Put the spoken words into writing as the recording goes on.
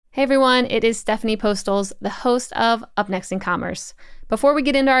Hey everyone, it is Stephanie Postles, the host of Up Next in Commerce. Before we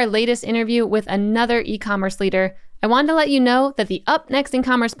get into our latest interview with another e-commerce leader, I wanted to let you know that the Up Next in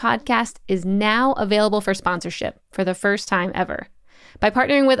Commerce podcast is now available for sponsorship for the first time ever. By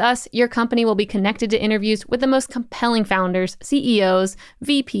partnering with us, your company will be connected to interviews with the most compelling founders, CEOs,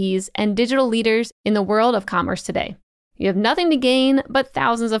 VPs, and digital leaders in the world of commerce today. You have nothing to gain but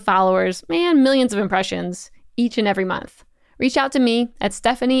thousands of followers and millions of impressions each and every month. Reach out to me at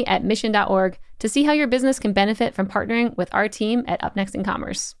stephanie@mission.org to see how your business can benefit from partnering with our team at Up Next in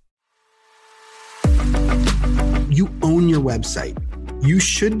Commerce. You own your website. You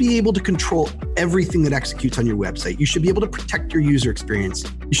should be able to control everything that executes on your website. You should be able to protect your user experience.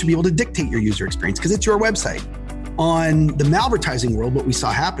 You should be able to dictate your user experience because it's your website. On the malvertising world, what we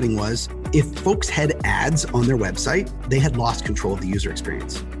saw happening was if folks had ads on their website, they had lost control of the user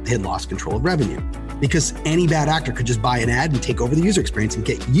experience. They had lost control of revenue because any bad actor could just buy an ad and take over the user experience and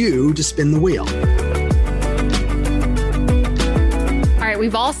get you to spin the wheel. All right,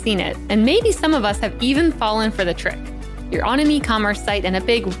 we've all seen it, and maybe some of us have even fallen for the trick. You're on an e-commerce site and a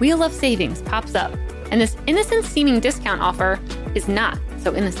big wheel of savings pops up, and this innocent-seeming discount offer is not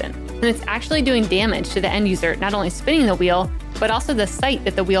so innocent. And it's actually doing damage to the end user, not only spinning the wheel, but also the site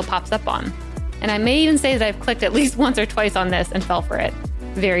that the wheel pops up on. And I may even say that I've clicked at least once or twice on this and fell for it.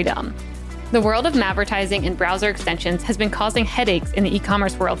 Very dumb. The world of advertising and browser extensions has been causing headaches in the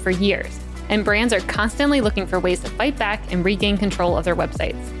e-commerce world for years, and brands are constantly looking for ways to fight back and regain control of their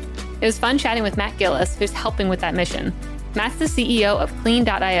websites. It was fun chatting with Matt Gillis, who's helping with that mission. Matt's the CEO of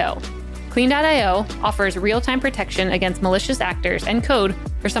Clean.io. Clean.io offers real-time protection against malicious actors and code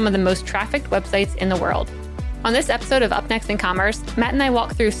for some of the most trafficked websites in the world. On this episode of Up Next in Commerce, Matt and I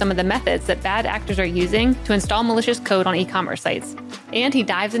walk through some of the methods that bad actors are using to install malicious code on e-commerce sites. And he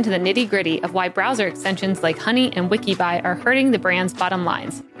dives into the nitty-gritty of why browser extensions like Honey and Wikibay are hurting the brand's bottom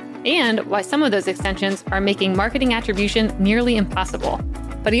lines, and why some of those extensions are making marketing attribution nearly impossible.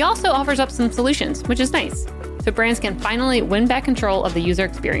 But he also offers up some solutions, which is nice, so brands can finally win back control of the user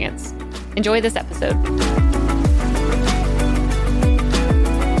experience. Enjoy this episode.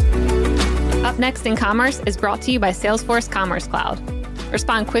 Up Next in Commerce is brought to you by Salesforce Commerce Cloud.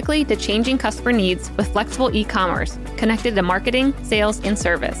 Respond quickly to changing customer needs with flexible e-commerce connected to marketing, sales, and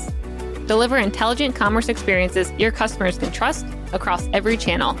service. Deliver intelligent commerce experiences your customers can trust across every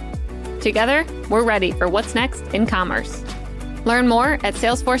channel. Together, we're ready for what's next in commerce. Learn more at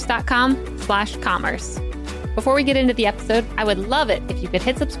salesforce.com/commerce. Before we get into the episode, I would love it if you could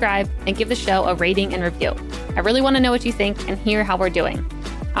hit subscribe and give the show a rating and review. I really want to know what you think and hear how we're doing.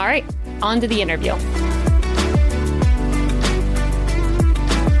 All right, on to the interview.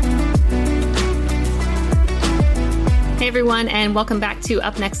 Hey everyone, and welcome back to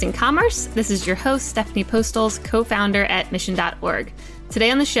Up Next in Commerce. This is your host, Stephanie Postles, co-founder at mission.org.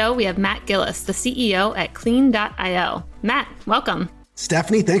 Today on the show, we have Matt Gillis, the CEO at Clean.io. Matt, welcome.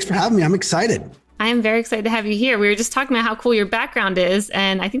 Stephanie, thanks for having me. I'm excited. I am very excited to have you here. We were just talking about how cool your background is,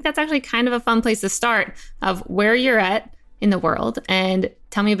 and I think that's actually kind of a fun place to start of where you're at in the world. And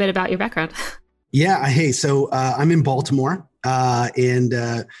tell me a bit about your background. Yeah. Hey, so I'm in Baltimore, and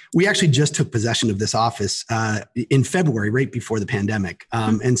we actually just took possession of this office in February, right before the pandemic.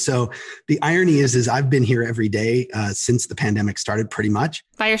 And so the irony is I've been here every day since the pandemic started, pretty much.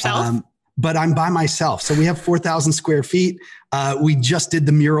 By yourself? But I'm by myself. So we have 4,000 square feet. We just did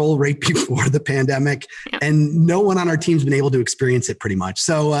the mural right before the pandemic, and no one on our team's been able to experience it pretty much.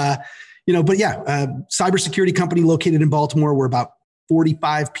 So, cybersecurity company located in Baltimore. We're about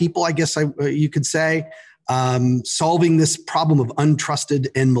 45 people, I guess you could say, solving this problem of untrusted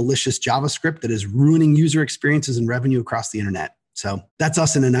and malicious JavaScript that is ruining user experiences and revenue across the internet. So that's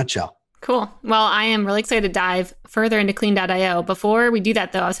us in a nutshell. Cool. Well, I am really excited to dive further into Clean.io. Before we do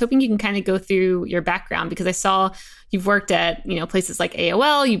that, though, I was hoping you can kind of go through your background because I saw you've worked at, places like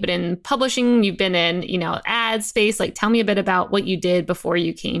AOL, you've been in publishing, you've been in, ad space. Like, tell me a bit about what you did before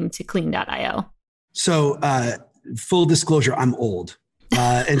you came to Clean.io. So, full disclosure, I'm old.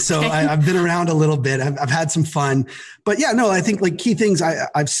 And so okay. I've been around a little bit. I've had some fun, but I think like key things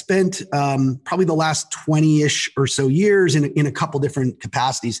I've spent probably the last 20-ish or so years in a couple different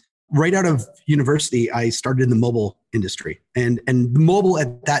capacities. Right out of university, I started in the mobile industry, and mobile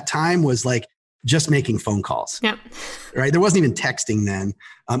at that time was like just making phone calls. Yep. Right. There wasn't even texting then.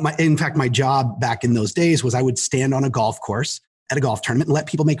 In fact, my job back in those days was I would stand on a golf course at a golf tournament and let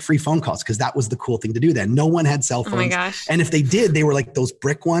people make free phone calls because that was the cool thing to do then. No one had cell phones. Oh my gosh. And if they did, they were like those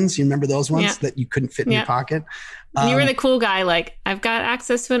brick ones. You remember those ones that you couldn't fit in your pocket? You were the cool guy. Like, I've got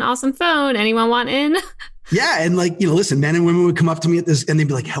access to an awesome phone. Anyone want in? Yeah. And listen, men and women would come up to me at this and they'd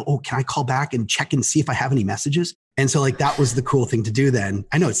be like, oh, can I call back and check and see if I have any messages? And so like, that was the cool thing to do then.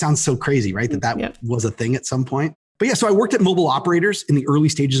 I know it sounds so crazy, right? That was a thing at some point. But yeah, so I worked at mobile operators in the early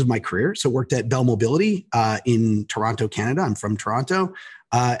stages of my career. So worked at Bell Mobility in Toronto, Canada. I'm from Toronto.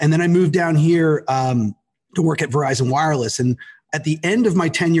 And then I moved down here to work at Verizon Wireless. And at the end of my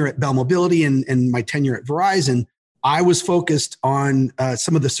tenure at Bell Mobility and my tenure at Verizon, I was focused on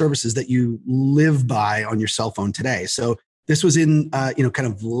some of the services that you live by on your cell phone today. So this was in, kind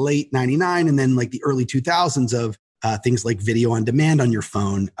of late 99 and then like the early 2000s of things like video on demand on your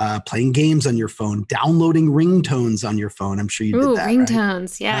phone, playing games on your phone, downloading ringtones on your phone. I'm sure you did that.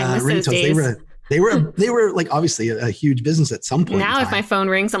 Ringtones. Right? Yeah, I miss those days. They were like obviously a huge business at some point. Now if my phone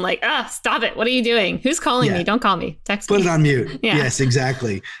rings, I'm like, stop it. What are you doing? Who's calling me? Don't call me. Text me. Put it on mute. Yeah. Yes,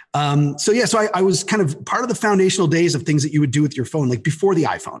 exactly. So I was kind of part of the foundational days of things that you would do with your phone, like before the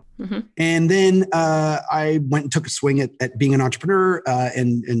iPhone. Mm-hmm. And then I went and took a swing at being an entrepreneur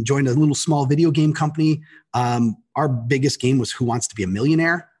and joined a little small video game company. Our biggest game was Who Wants to Be a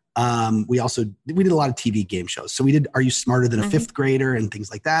Millionaire? We did a lot of TV game shows. So we did Are You Smarter Than a Fifth Grader and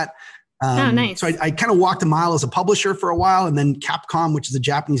things like that. Nice. So I kind of walked a mile as a publisher for a while, and then Capcom, which is a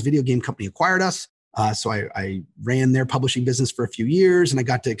Japanese video game company, acquired us. So I ran their publishing business for a few years, and I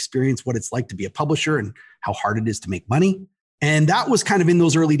got to experience what it's like to be a publisher and how hard it is to make money. And that was kind of in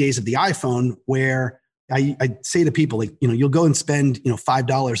those early days of the iPhone, where I say to people, like, you'll go and spend,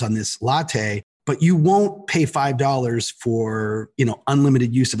 $5 on this latte, but you won't pay $5 for,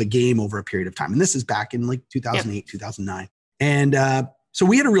 unlimited use of a game over a period of time. And this is back in like 2008, 2009. And so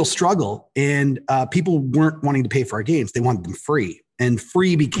we had a real struggle, and people weren't wanting to pay for our games. They wanted them free, and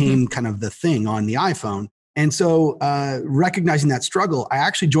free became kind of the thing on the iPhone. And so recognizing that struggle, I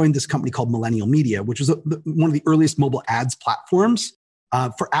actually joined this company called Millennial Media, which was one of the earliest mobile ads platforms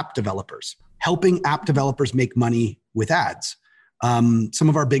for app developers, helping app developers make money with ads. Some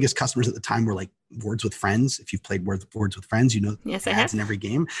of our biggest customers at the time were like Words with Friends. If you've played Words with Friends, yes, ads in every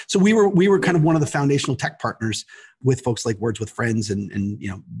game. So we were kind of one of the foundational tech partners with folks like Words with Friends and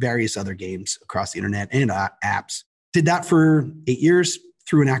various other games across the internet and apps. Did that for 8 years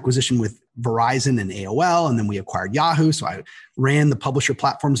through an acquisition with Verizon and AOL, and then we acquired Yahoo. So I ran the publisher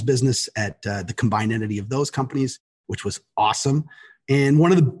platforms business at the combined entity of those companies, which was awesome. And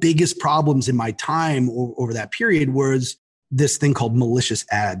one of the biggest problems in my time over that period was this thing called malicious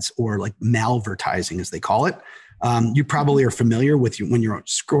ads, or like malvertising, as they call it. You probably are familiar with when you're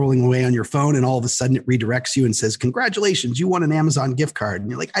scrolling away on your phone and all of a sudden it redirects you and says, "Congratulations, you won an Amazon gift card."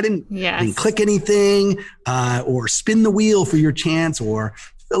 And you're like, I didn't click anything or spin the wheel for your chance or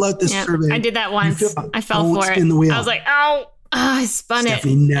fill out this survey. I did that once. I fell for it. Spin the wheel. I was like, ow. I spun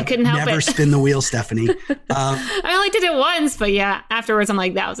Stephanie, it. I couldn't help it. Never spin the wheel, Stephanie. I only did it once, but afterwards I'm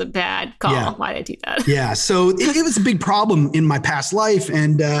like, that was a bad call. Yeah. Why did I do that? Yeah. So it was a big problem in my past life.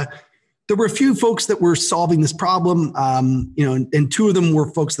 And there were a few folks that were solving this problem, and two of them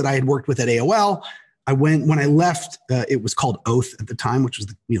were folks that I had worked with at AOL. When I left, it was called Oath at the time, which was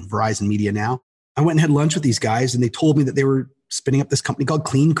Verizon Media now. I went and had lunch with these guys, and they told me that they were spinning up this company called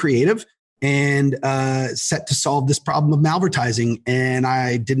Clean Creative and set to solve this problem of malvertising. And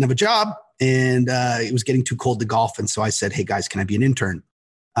I didn't have a job, and it was getting too cold to golf. And so I said, "Hey guys, can I be an intern?"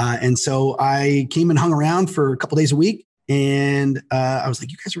 And so I came and hung around for a couple days a week. And I was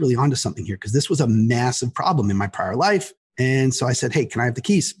like, "You guys are really onto something here," because this was a massive problem in my prior life. And so I said, "Hey, can I have the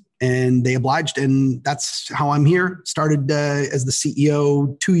keys?" And they obliged. And that's how I'm here. Started as the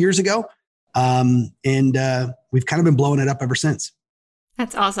CEO 2 years ago. And we've kind of been blowing it up ever since.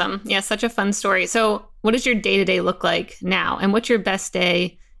 That's awesome. Yeah, such a fun story. So what does your day-to-day look like now? And what's your best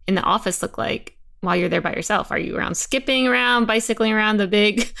day in the office look like while you're there by yourself? Are you skipping around, bicycling around the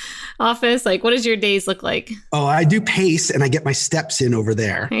big office? Like, what does your days look like? Oh, I do pace and I get my steps in over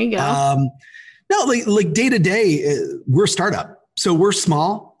there. There you go. No, like day to day, we're a startup. So we're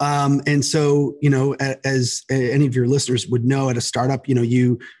small. And so, as any of your listeners would know, at a startup,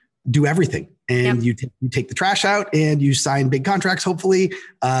 you do everything. And you take the trash out and you sign big contracts, hopefully.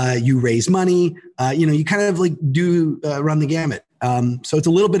 You raise money. You kind of like do run the gamut. So it's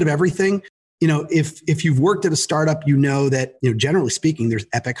a little bit of everything. If you've worked at a startup, that, generally speaking, there's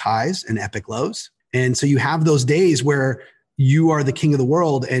epic highs and epic lows. And so you have those days where you are the king of the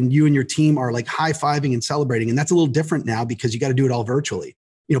world and you and your team are like high-fiving and celebrating. And that's a little different now because you got to do it all virtually.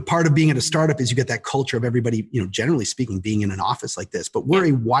 Part of being at a startup is you get that culture of everybody, generally speaking, being in an office like this. But we're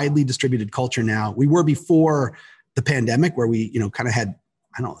a widely distributed culture now. We were before the pandemic where we, kind of had,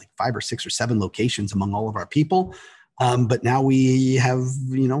 5 or 6 or 7 locations among all of our people. But now we have,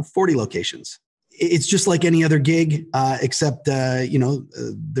 40 locations. It's just like any other gig, except,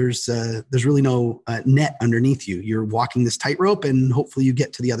 there's really no net underneath you. You're walking this tightrope and hopefully you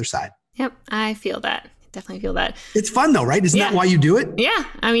get to the other side. Yep, I feel that. definitely feel that. It's fun though, right? Isn't that why you do it? Yeah.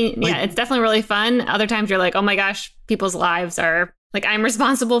 I mean, it's definitely really fun. Other times you're like, oh my gosh, people's lives are like, I'm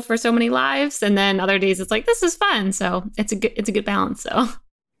responsible for so many lives. And then other days it's like, this is fun. So it's a good balance. So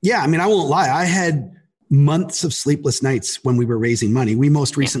yeah, I mean, I won't lie. I had months of sleepless nights when we were raising money. We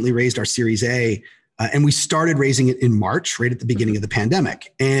most recently raised our Series A, and we started raising it in March, right at the beginning of the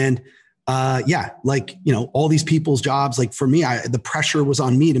pandemic. And all these people's jobs, like for me, the pressure was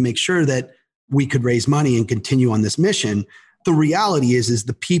on me to make sure that we could raise money and continue on this mission. The reality is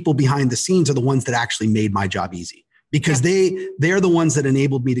the people behind the scenes are the ones that actually made my job easy, because they're the ones that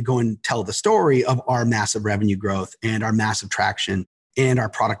enabled me to go and tell the story of our massive revenue growth and our massive traction and our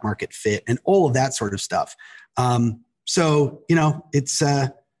product market fit and all of that sort of stuff. It's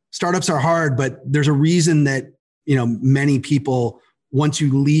startups are hard, but there's a reason that, many people, once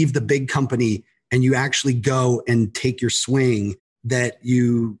you leave the big company and you actually go and take your swing, that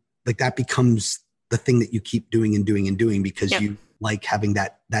that becomes the thing that you keep doing and doing and doing, because you like having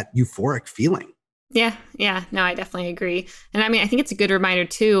that euphoric feeling. Yeah. Yeah. No, I definitely agree. And I mean, I think it's a good reminder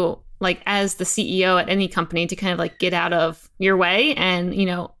too, like as the CEO at any company, to kind of like get out of your way and,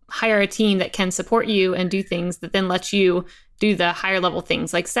 hire a team that can support you and do things that then let you do the higher level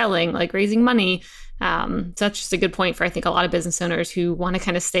things like selling, like raising money. So that's just a good point for, I think, a lot of business owners who want to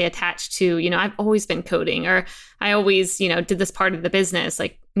kind of stay attached to, I've always been coding, or I always, did this part of the business.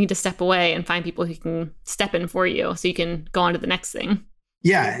 Like, need to step away and find people who can step in for you so you can go on to the next thing.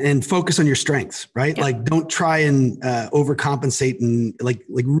 Yeah. And focus on your strengths, right? Yeah. Like, don't try and overcompensate. And like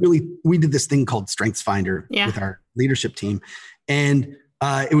really, we did this thing called Strengths Finder with our leadership team. And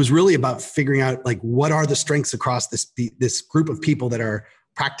it was really about figuring out like, what are the strengths across this group of people that are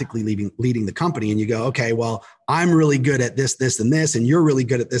practically leading the company. And you go, okay, well, I'm really good at this, this, and this, and you're really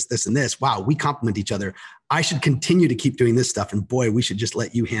good at this, this, and this. Wow, we complement each other. I should continue to keep doing this stuff. And boy, we should just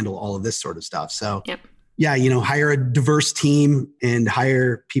let you handle all of this sort of stuff. So hire a diverse team and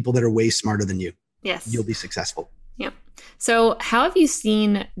hire people that are way smarter than you. Yes. You'll be successful. Yep. So how have you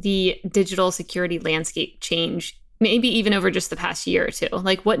seen the digital security landscape change, maybe even over just the past year or two?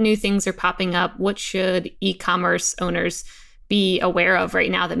 Like, what new things are popping up? What should e-commerce owners be aware of right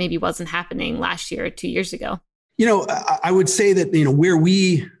now that maybe wasn't happening last year or 2 years ago? I would say that, where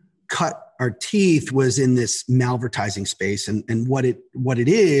we cut our teeth was in this malvertising space. And what it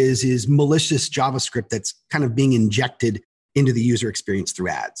is malicious JavaScript that's kind of being injected into the user experience through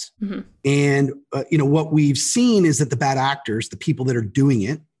ads. Mm-hmm. And, what we've seen is that the bad actors, the people that are doing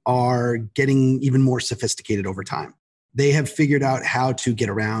it, are getting even more sophisticated over time. They have figured out how to get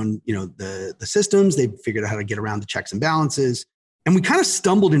around, the systems. They've figured out how to get around the checks and balances. And we kind of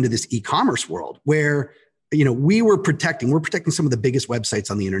stumbled into this e-commerce world where, we're protecting some of the biggest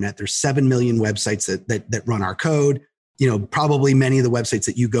websites on the internet. There's 7 million websites that run our code. Probably many of the websites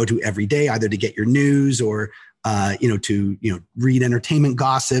that you go to every day, either to get your news or, to read entertainment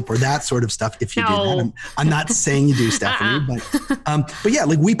gossip or that sort of stuff. If you do that, I'm not saying you do, Stephanie, but yeah,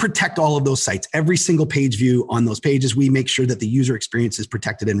 like we protect all of those sites. Every single page view on those pages, we make sure that the user experience is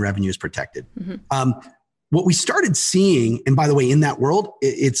protected and revenue is protected. Mm-hmm. What we started seeing, and by the way, in that world,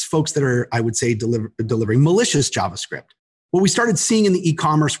 it's folks that are, I would say, delivering malicious JavaScript. What we started seeing in the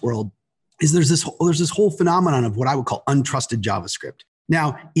e-commerce world is there's this whole phenomenon of what I would call untrusted JavaScript.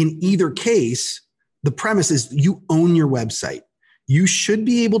 Now, in either case, the premise is you own your website. You should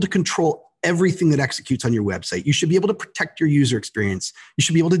be able to control everything that executes on your website. You should be able to protect your user experience. You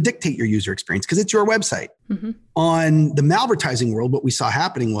should be able to dictate your user experience because it's your website. Mm-hmm. On the malvertising world, what we saw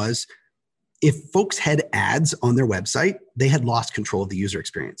happening was if folks had ads on their website, they had lost control of the user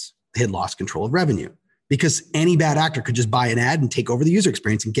experience. They had lost control of revenue because any bad actor could just buy an ad and take over the user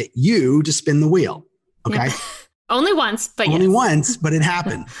experience and get you to spin the wheel. Okay. Yeah. Only once, but it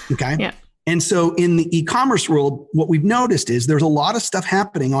happened. Okay. Yeah. And so in the e-commerce world, what we've noticed is there's a lot of stuff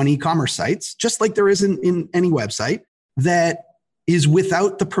happening on e-commerce sites, just like there is in any website, that is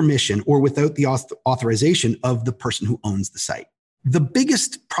without the permission or without the authorization of the person who owns the site. The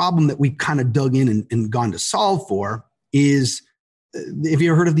biggest problem that we kind of dug in and gone to solve for is, have you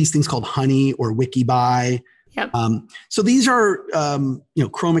ever heard of these things called Honey or Wikibuy? Yep. So these are,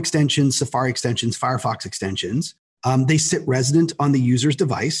 Chrome extensions, Safari extensions, Firefox extensions. They sit resident on the user's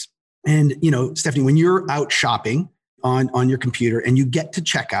device. And, Stephanie, when you're out shopping on your computer and you get to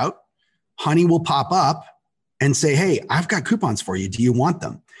checkout, Honey will pop up and say, hey, I've got coupons for you. Do you want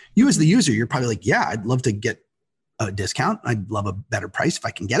them? You as the user, you're probably like, yeah, I'd love to get a discount. I'd love a better price if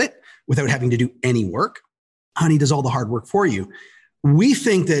I can get it without having to do any work. Honey does all the hard work for you. We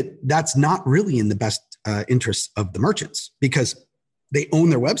think that that's not really in the best interests of the merchants because they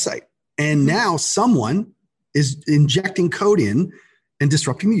own their website. And now someone is injecting code in and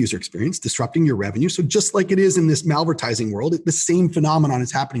disrupting the user experience, disrupting your revenue. So just like it is in this malvertising world, the same phenomenon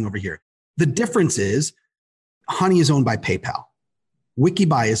is happening over here. The difference is Honey is owned by PayPal.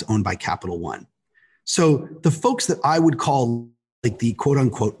 Wikibuy is owned by Capital One. So the folks that I would call like the quote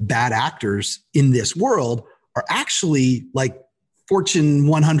unquote bad actors in this world are actually like Fortune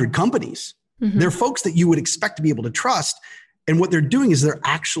 100 companies. Mm-hmm. They're folks that you would expect to be able to trust. And what they're doing is they're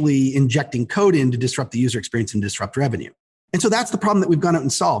actually injecting code in to disrupt the user experience and disrupt revenue. And so that's the problem that we've gone out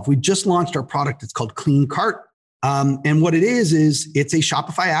and solved. We just launched our product. It's called Clean Cart. And what it is it's a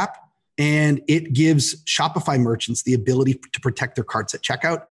Shopify app, and it gives Shopify merchants the ability to protect their carts at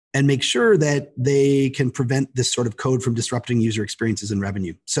checkout and make sure that they can prevent this sort of code from disrupting user experiences and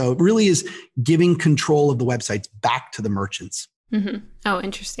revenue. So it really is giving control of the websites back to the merchants. Mm-hmm. Oh,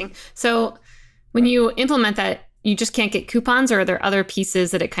 interesting. So when you implement that, you just can't get coupons, or are there other pieces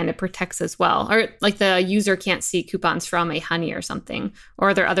that it kind of protects as well? Or like the user can't see coupons from a Honey or something? Or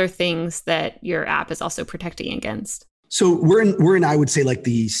are there other things that your app is also protecting against? So we're in, I would say, like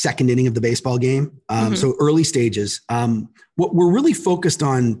the second inning of the baseball game. So early stages. What we're really focused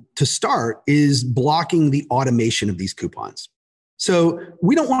on to start is blocking the automation of these coupons. So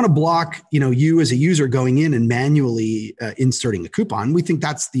we don't want to block, you as a user going in and manually inserting a coupon. We think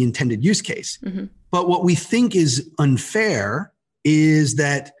that's the intended use case. Mm-hmm. But what we think is unfair is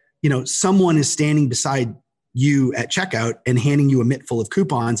that, someone is standing beside you at checkout and handing you a mitt full of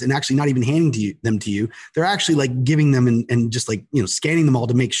coupons and actually not even handing them to you. They're actually like giving them and just like, scanning them all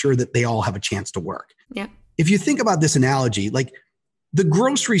to make sure that they all have a chance to work. Yeah. If you think about this analogy, like the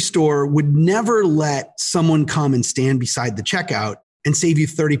grocery store would never let someone come and stand beside the checkout and save you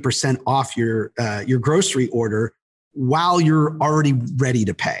 30% off your grocery order while you're already ready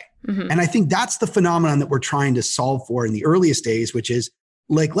to pay. Mm-hmm. And I think that's the phenomenon that we're trying to solve for in the earliest days, which is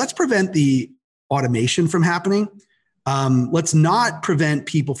like, let's prevent the automation from happening. Let's not prevent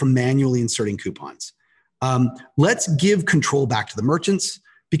people from manually inserting coupons. Let's give control back to the merchants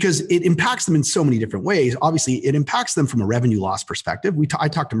because it impacts them in so many different ways. Obviously, it impacts them from a revenue loss perspective. I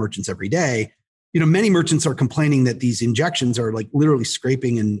talk to merchants every day. Many merchants are complaining that these injections are like literally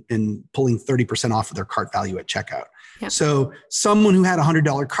scraping and pulling 30% off of their cart value at checkout. Yeah. So someone who had a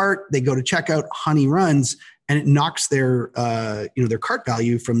 $100 cart, they go to checkout, Honey runs, and it knocks their cart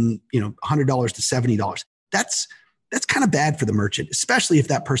value from $100 to $70. That's kind of bad for the merchant, especially if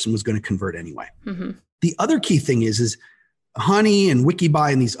that person was going to convert anyway. Mm-hmm. The other key thing is Honey and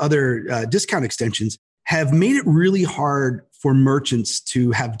Wikibuy and these other discount extensions have made it really hard for merchants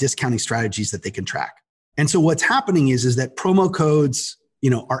to have discounting strategies that they can track. And so what's happening is that promo codes,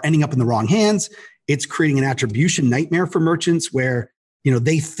 are ending up in the wrong hands. It's creating an attribution nightmare for merchants where,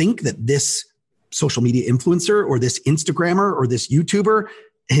 they think that this social media influencer or this Instagrammer or this YouTuber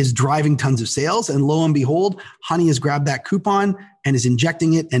is driving tons of sales. And lo and behold, Honey has grabbed that coupon and is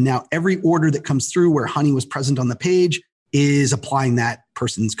injecting it. And now every order that comes through where Honey was present on the page is applying that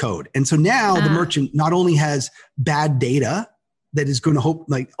person's code. And so now the merchant not only has bad data that is going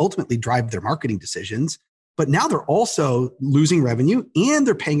to ultimately drive their marketing decisions, but now they're also losing revenue and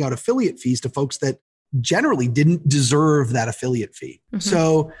they're paying out affiliate fees to folks that generally didn't deserve that affiliate fee. Mm-hmm.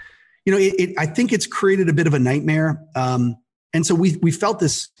 So, I think it's created a bit of a nightmare. And so we felt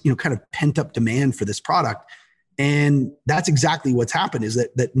this, kind of pent up demand for this product. And that's exactly what's happened is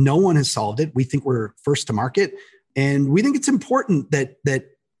that no one has solved it. We think we're first to market. And we think it's important that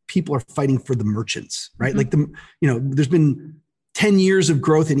people are fighting for the merchants, right? Mm-hmm. There's been 10 years of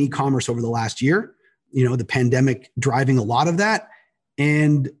growth in e-commerce over the last year, the pandemic driving a lot of that.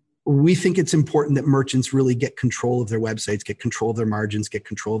 And we think it's important that merchants really get control of their websites, get control of their margins, get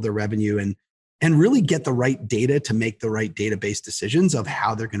control of their revenue, and really get the right data to make the right database decisions of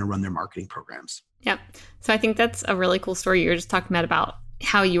how they're going to run their marketing programs. Yeah. So I think that's a really cool story. You were just talking about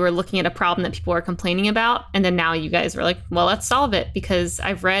how you were looking at a problem that people were complaining about. And then now you guys were like, well, let's solve it. Because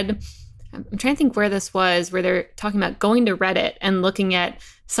I'm trying to think where this was, where they're talking about going to Reddit and looking at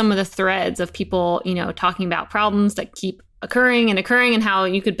some of the threads of people, talking about problems that keep occurring and how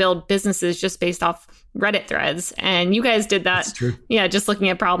you could build businesses just based off Reddit threads. And you guys did that. That's true. Yeah. Just looking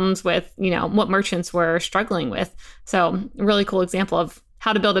at problems with, what merchants were struggling with. So a really cool example of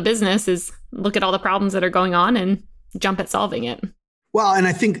how to build a business is look at all the problems that are going on and jump at solving it. Well, and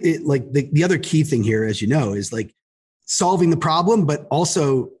I think the other key thing here, as you know, is like solving the problem, but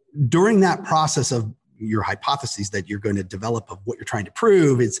also during that process of your hypotheses that you're going to develop of what you're trying to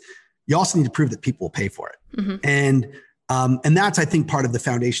prove, you also need to prove that people will pay for it. Mm-hmm. And that's, I think, part of the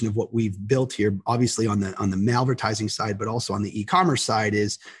foundation of what we've built here, obviously on the malvertising side, but also on the e-commerce side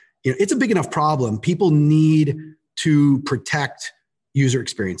is, it's a big enough problem. People need to protect user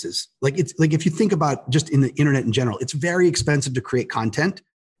experiences. Like it's like, if you think about just in the internet in general, it's very expensive to create content.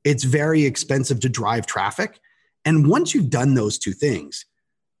 It's very expensive to drive traffic. And once you've done those two things,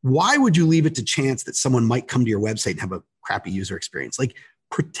 why would you leave it to chance that someone might come to your website and have a crappy user experience? Like,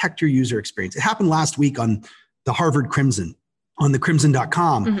 protect your user experience. It happened last week on the Harvard Crimson, on the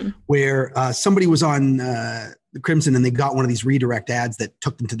crimson.com, where somebody was on the Crimson and they got one of these redirect ads that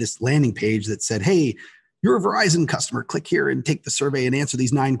took them to this landing page that said, hey, you're a Verizon customer. Click here and take the survey and answer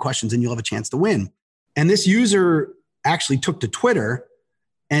these 9 questions and you'll have a chance to win. And this user actually took to Twitter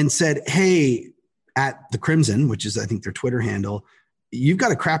and said, hey, at the Crimson, which is, I think, their Twitter handle, you've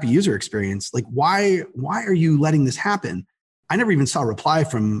got a crappy user experience. Like, why are you letting this happen? I never even saw a reply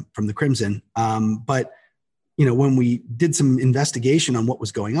from the Crimson. But when we did some investigation on what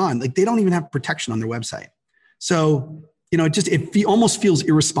was going on, like, they don't even have protection on their website. So, it almost feels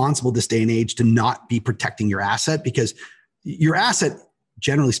irresponsible this day and age to not be protecting your asset, because your asset,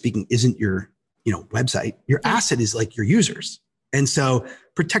 generally speaking, isn't your, website. Your asset is like your users. And so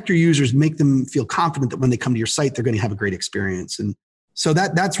protect your users, make them feel confident that when they come to your site, they're going to have a great experience. And so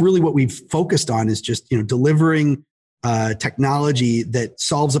that's really what we've focused on, is just, delivering technology that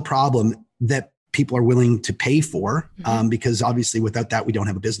solves a problem that people are willing to pay for, because obviously without that, we don't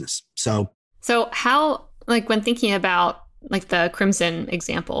have a business. So how, like, when thinking about like the Crimson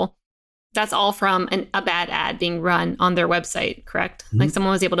example, that's all from a bad ad being run on their website, correct? Like,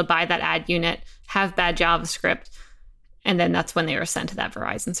 someone was able to buy that ad unit, have bad JavaScript, and then that's when they were sent to that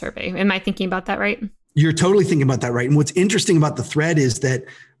Verizon survey. Am I thinking about that right? You're totally thinking about that right. And what's interesting about the thread is that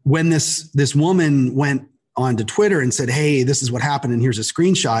when this woman went onto Twitter and said, hey, this is what happened and here's a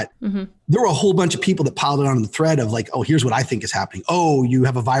screenshot, there were a whole bunch of people that piled it on the thread of like, oh, here's what I think is happening. Oh, you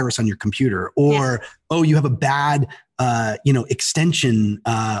have a virus on your computer, or, oh, you have a bad, extension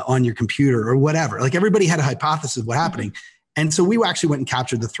on your computer, or whatever. Like, everybody had a hypothesis of what's happening. And so we actually went and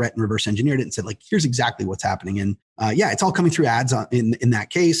captured the threat and reverse engineered it and said, like, here's exactly what's happening. And it's all coming through ads in that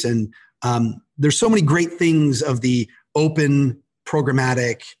case. And there's so many great things of the open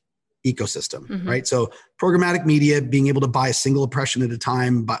programmatic ecosystem, right? So programmatic media, being able to buy a single impression at a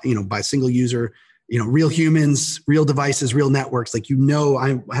time, by a single user, real humans, real devices, real networks. Like,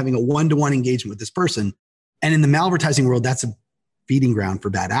 I'm having a one-to-one engagement with this person. And in the malvertising world, that's a feeding ground for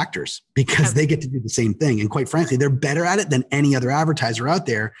bad actors, because they get to do the same thing. And quite frankly, they're better at it than any other advertiser out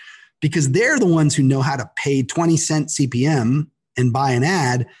there, because they're the ones who know how to pay 20 cent CPM and buy an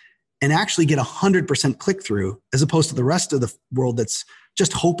ad and actually get 100% click through, as opposed to the rest of the world that's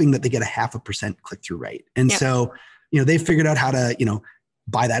just hoping that they get a 0.5% click through rate. And so, they figured out how to,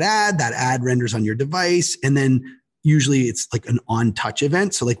 buy that ad renders on your device. And then usually it's like an on-touch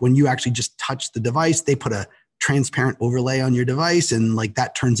event. So like, when you actually just touch the device, they put a transparent overlay on your device, and like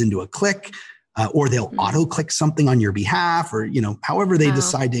that turns into a click, or they'll auto click something on your behalf, or, however they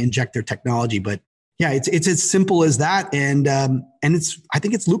decide to inject their technology. But yeah, it's as simple as that. And I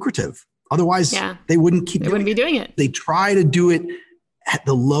think it's lucrative. Otherwise they wouldn't be doing it. They try to do it at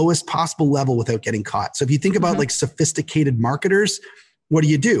the lowest possible level without getting caught. So if you think about like sophisticated marketers, what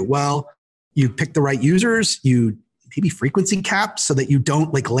do? Well, you pick the right users, you maybe frequency cap so that you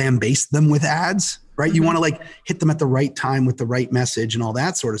don't like lambaste them with ads, right? You want to like hit them at the right time with the right message and all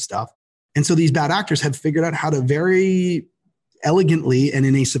that sort of stuff. And so these bad actors have figured out how to very elegantly and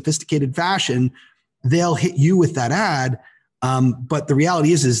in a sophisticated fashion, they'll hit you with that ad. But the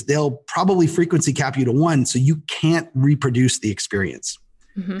reality is they'll probably frequency cap you to 1, so you can't reproduce the experience.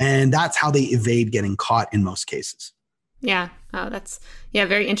 And that's how they evade getting caught in most cases. Yeah. Oh, that's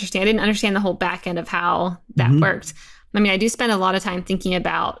very interesting. I didn't understand the whole back end of how that worked. I mean, I do spend a lot of time thinking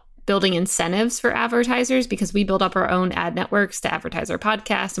about building incentives for advertisers, because we build up our own ad networks to advertise our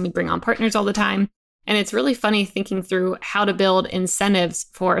podcast, and we bring on partners all the time. And it's really funny thinking through how to build incentives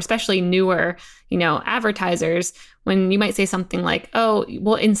for especially newer, advertisers, when you might say something like, oh,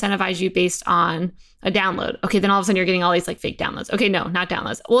 we'll incentivize you based on a download. Okay, then all of a sudden you're getting all these like fake downloads. Okay, no, not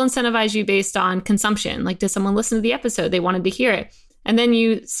downloads. We'll incentivize you based on consumption. Like, did someone listen to the episode? They wanted to hear it. And then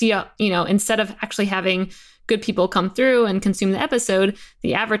you see, instead of actually having good people come through and consume the episode,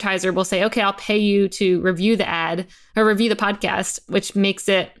 the advertiser will say, okay, I'll pay you to review the ad or review the podcast, which makes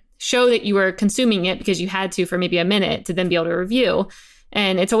it show that you were consuming it because you had to for maybe a minute to then be able to review.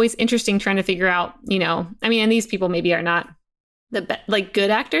 And it's always interesting trying to figure out, and these people maybe are not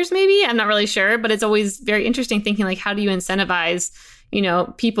good actors, maybe, I'm not really sure, but it's always very interesting thinking like, how do you incentivize,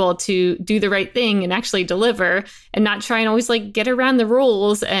 people to do the right thing and actually deliver, and not try and always like get around the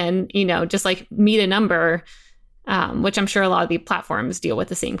rules and, just like meet a number, which I'm sure a lot of the platforms deal with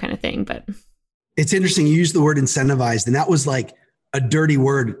the same kind of thing. But it's interesting. You use the word incentivized, and that was like a dirty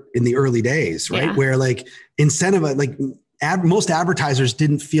word in the early days, right? Yeah. Where like incentive, like most advertisers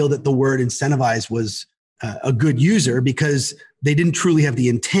didn't feel that the word incentivize was a good user because they didn't truly have the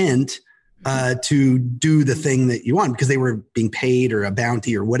intent to do the thing that you want because they were being paid or a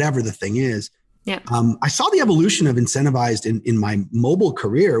bounty or whatever the thing is. Yeah. I saw the evolution of incentivized in my mobile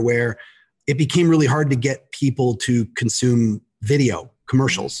career where it became really hard to get people to consume video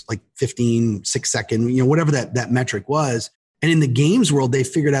commercials, like 15, 6-second, whatever that metric was. And in the games world, they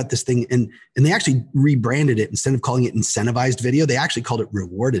figured out this thing and they actually rebranded it. Instead of calling it incentivized video, they actually called it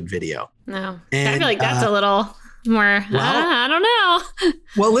rewarded video. No, and, I feel like that's a little more, I don't know.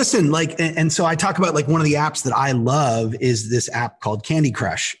 Well, listen, and so I talk about like one of the apps that I love is this app called Candy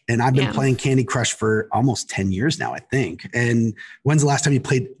Crush. And I've been playing Candy Crush for almost 10 years now, I think. And when's the last time you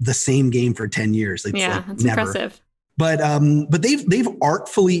played the same game for 10 years? It's that's never. impressive. But they've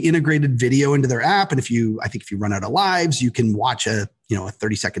artfully integrated video into their app. And if you run out of lives, you can watch a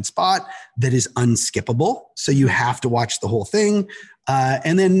 30-second spot that is unskippable. So you have to watch the whole thing.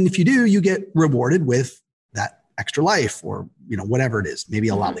 And then if you do, you get rewarded with that extra life or, whatever it is, maybe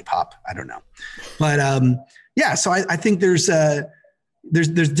a lollipop. I don't know. But so I think there's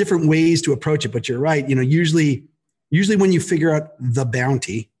different ways to approach it, but you're right. Usually when you figure out the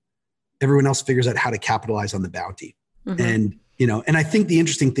bounty, everyone else figures out how to capitalize on the bounty. And, and I think the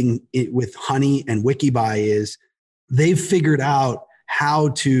interesting thing with Honey and Wikibuy is they've figured out how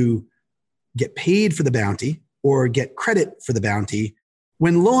to get paid for the bounty or get credit for the bounty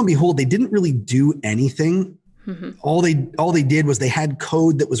when lo and behold, they didn't really do anything. All they did was they had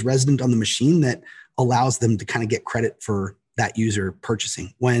code that was resident on the machine that allows them to kind of get credit for that user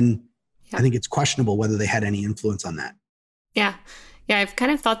purchasing when I think it's questionable whether they had any influence on that. Yeah. Yeah, I've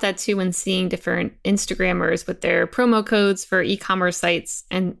kind of thought that too when seeing different Instagrammers with their promo codes for e-commerce sites.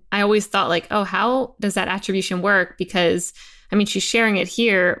 And I always thought like, oh, how does that attribution work? Because she's sharing it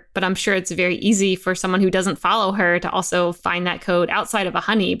here, but I'm sure it's very easy for someone who doesn't follow her to also find that code outside of a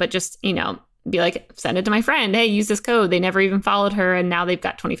Honey, but just, be like, send it to my friend. Hey, use this code. They never even followed her. And now they've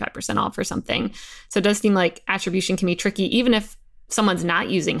got 25% off or something. So it does seem like attribution can be tricky, even if someone's not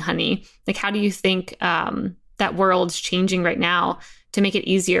using Honey. Like, how do you think that world's changing right now to make it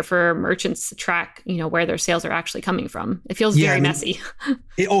easier for merchants to track, where their sales are actually coming from? It feels very messy.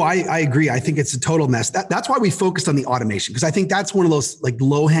 I agree. I think it's a total mess. That's why we focused on the automation, because I think that's one of those like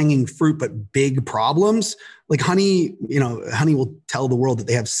low hanging fruit, but big problems. Like Honey, Honey will tell the world that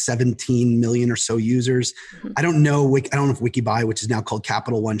they have 17 million or so users. I don't know if Wikibuy, which is now called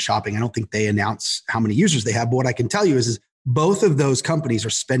Capital One Shopping, I don't think they announce how many users they have. But what I can tell you is both of those companies are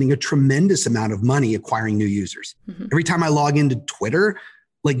spending a tremendous amount of money acquiring new users. Every time I log into Twitter,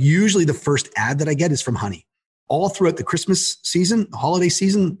 like usually the first ad that I get is from Honey. All throughout the Christmas season, the holiday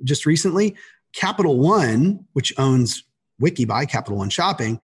season, just recently, Capital One, which owns Wikibuy, Capital One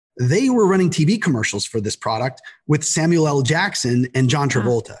Shopping, they were running TV commercials for this product with Samuel L. Jackson and John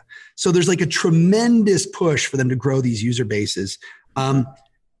Travolta. So there's like a tremendous push for them to grow these user bases.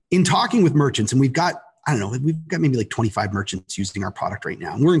 In talking with merchants, and we've got maybe like 25 merchants using our product right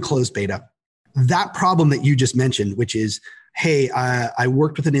now. And we're in closed beta. That problem that you just mentioned, which is, hey, I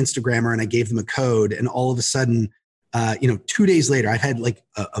worked with an Instagrammer and I gave them a code. And all of a sudden, 2 days later, I've had like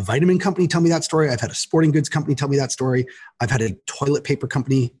a vitamin company tell me that story. I've had a sporting goods company tell me that story. I've had a toilet paper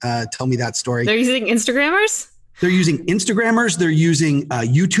company tell me that story. They're using Instagrammers? They're using Instagrammers. They're using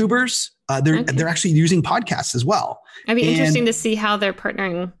YouTubers. They're actually using podcasts as well. It'd be interesting to see how they're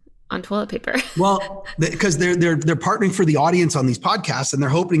partnering on toilet paper. Well, because they're partnering for the audience on these podcasts, and they're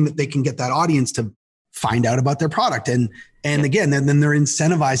hoping that they can get that audience to find out about their product. And again, then they're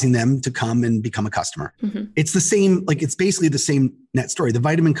incentivizing them to come and become a customer. It's the same, like it's basically the same net story. The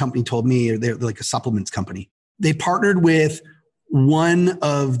vitamin company told me they're like a supplements company. They partnered with one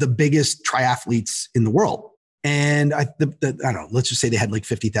of the biggest triathletes in the world. And I don't know, let's just say they had like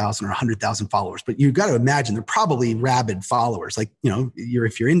 50,000 or 100,000 followers, but you've got to imagine they're probably rabid followers. Like,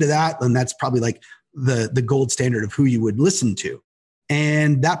 if you're into that, then that's probably like the gold standard of who you would listen to.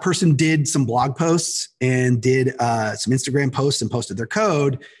 And that person did some blog posts and did some Instagram posts and posted their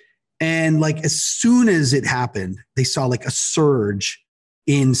code. And like, as soon as it happened, they saw like a surge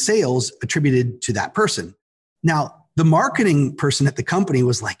in sales attributed to that person. Now, the marketing person at the company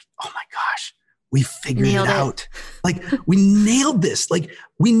was like, oh my gosh, we figured it out. Like, we nailed this. Like,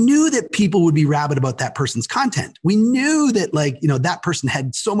 we knew that people would be rabid about that person's content. We knew that that person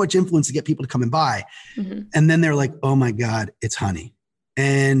had so much influence to get people to come and buy. And then they're like, oh my God, it's Honey.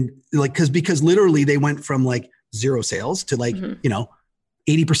 And like, because literally they went from like 0 sales to like,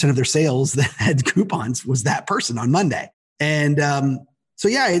 80% of their sales that had coupons was that person on Monday. And so,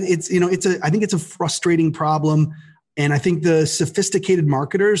 yeah, I think it's a frustrating problem. And I think the sophisticated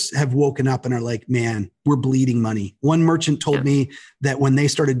marketers have woken up and are like, man, we're bleeding money. One merchant told me that when they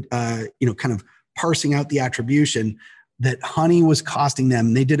started, kind of parsing out the attribution, that honey was costing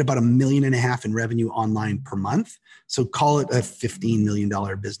them, they did about $1.5 million in revenue online per month. So call it a $15 million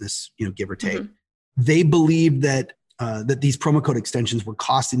business, give or take. Mm-hmm. They believed that these promo code extensions were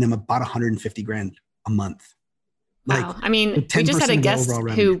costing them about $150,000 a month. Wow. I mean, we just had a guest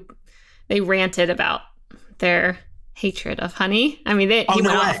who they ranted about their hatred of honey. I mean, he went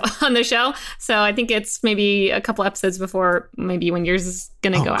off on the show. So I think it's maybe a couple episodes before maybe when yours is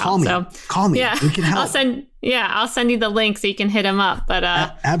going to go out. Call me. Yeah. We can help. I'll send you the link so you can hit him up. But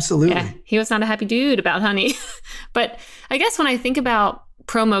absolutely. Yeah, he was not a happy dude about honey. But I guess when I think about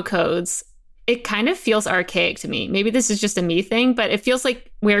promo codes, it kind of feels archaic to me. Maybe this is just a me thing, but it feels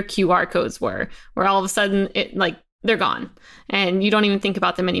like where QR codes were, where all of a sudden they're gone and you don't even think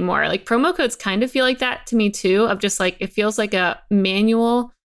about them anymore. Like promo codes kind of feel like that to me too, of just like, it feels like a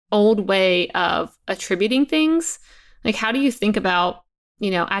manual old way of attributing things. Like, how do you think about,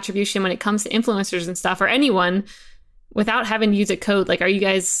 attribution when it comes to influencers and stuff, or anyone, without having to use a code? Like, are you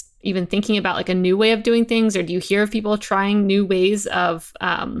guys even thinking about like a new way of doing things? Or do you hear of people trying new ways of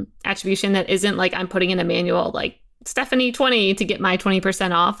attribution that isn't like, I'm putting in a manual, like Stephanie 20 to get my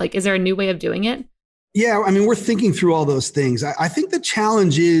 20% off? Like, is there a new way of doing it? Yeah, I mean, we're thinking through all those things. I think the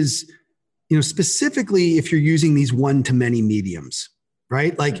challenge is, specifically if you're using these one-to-many mediums,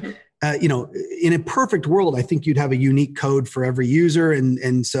 right? Like, in a perfect world, I think you'd have a unique code for every user.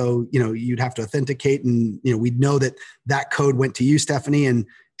 And so, you'd have to authenticate and, we'd know that code went to you, Stephanie. And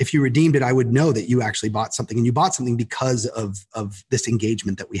if you redeemed it, I would know that you actually bought something, and you bought something because of this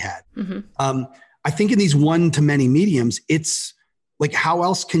engagement that we had. Mm-hmm. I think in these one-to-many mediums, it's like, how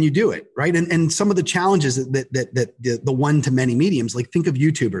else can you do it, right? And some of the challenges that the one-to-many mediums, like think of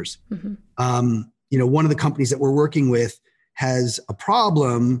YouTubers. Mm-hmm. One of the companies that we're working with has a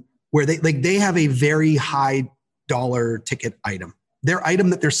problem where they have a very high dollar ticket item. Their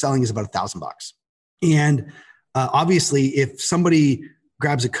item that they're selling is about $1,000. And obviously, if somebody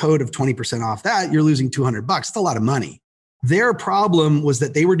grabs a code of 20% off that, you're losing $200. It's a lot of money. Their problem was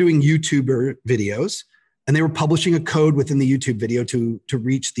that they were doing YouTuber videos, and they were publishing a code within the YouTube video to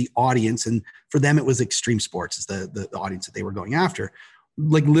reach the audience. And for them, it was extreme sports is the audience that they were going after.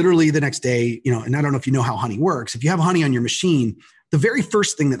 Like literally the next day, and I don't know if you know how honey works. If you have honey on your machine, the very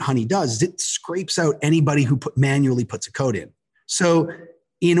first thing that honey does is it scrapes out anybody who manually puts a code in. So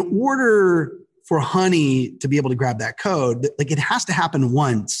in order for honey to be able to grab that code, like it has to happen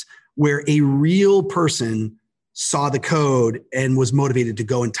once where a real person saw the code and was motivated to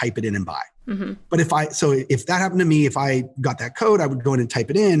go and type it in and buy. Mm-hmm. But if that happened to me, if I got that code, I would go in and type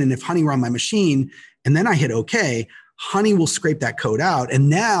it in. And if honey were on my machine and then I hit okay, honey will scrape that code out. And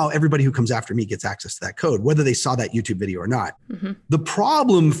now everybody who comes after me gets access to that code, whether they saw that YouTube video or not. Mm-hmm. The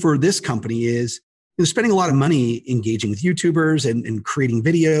problem for this company is they're spending a lot of money engaging with YouTubers and creating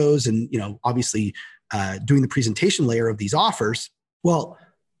videos and, obviously doing the presentation layer of these offers. Well,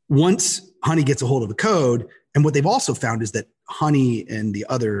 once honey gets a hold of the code, and what they've also found is that honey and the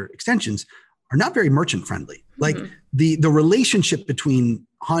other extensions are not very merchant friendly. Like the relationship between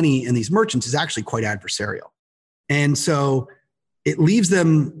honey and these merchants is actually quite adversarial. And so it leaves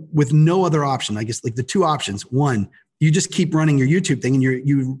them with no other option. I guess like the two options. One, you just keep running your YouTube thing and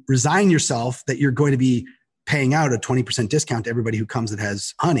you resign yourself that you're going to be paying out a 20% discount to everybody who comes that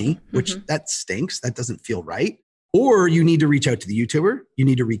has honey, which that stinks. That doesn't feel right. Or you need to reach out to the YouTuber. You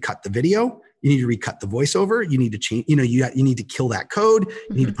need to recut the video. You need to recut the voiceover. You need to change, you need to kill that code.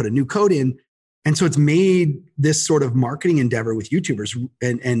 You need to put a new code in. And so it's made this sort of marketing endeavor with YouTubers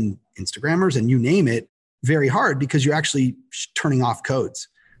and Instagrammers and you name it very hard because you're actually turning off codes.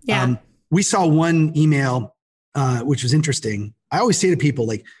 Yeah. We saw one email, which was interesting. I always say to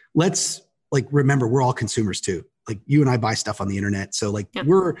people, let's remember we're all consumers too. Like you and I buy stuff on the internet. So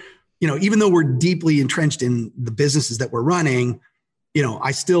we're, even though we're deeply entrenched in the businesses that we're running,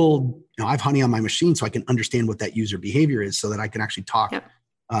 I still, I have honey on my machine so I can understand what that user behavior is so that I can actually talk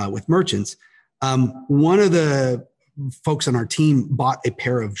with merchants. One of the folks on our team bought a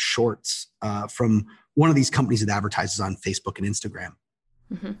pair of shorts from one of these companies that advertises on Facebook and Instagram.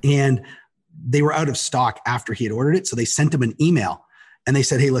 Mm-hmm. And they were out of stock after he had ordered it. So they sent him an email and they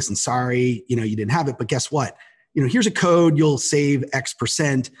said, hey, listen, sorry, you didn't have it, but guess what? Here's a code, you'll save X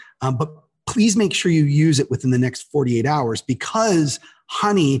percent, but please make sure you use it within the next 48 hours because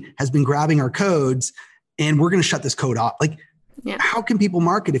honey has been grabbing our codes and we're going to shut this code off. How can people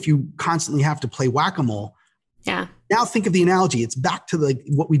market if you constantly have to play whack-a-mole? Yeah. Now think of the analogy. It's back to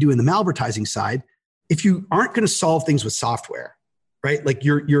what we do in the malvertising side. If you aren't going to solve things with software, right? Like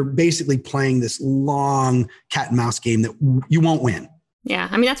you're basically playing this long cat and mouse game that you won't win. Yeah.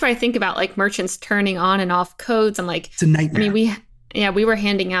 I mean, that's where I think about like merchants turning on and off codes. I'm like, it's a nightmare. I mean, we were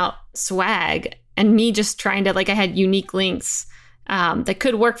handing out swag and me just trying to, like, I had unique links that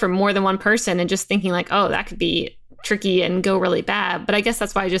could work for more than one person and just thinking like, oh, that could be tricky and go really bad. But I guess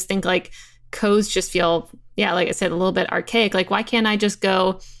that's why I just think like codes just feel, like I said, a little bit archaic. Like, why can't I just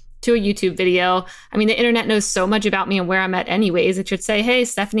go to a YouTube video? I mean, the internet knows so much about me and where I'm at anyways. It should say, hey,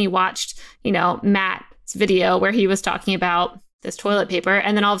 Stephanie watched, Matt's video where he was talking about this toilet paper.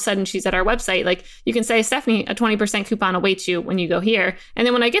 And then all of a sudden she's at our website. Like, you can say, Stephanie, a 20% coupon awaits you when you go here. And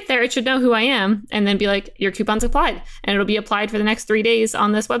then when I get there, it should know who I am and then be like, your coupon's applied. And it'll be applied for the next 3 days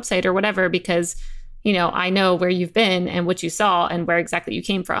on this website or whatever, because, I know where you've been and what you saw and where exactly you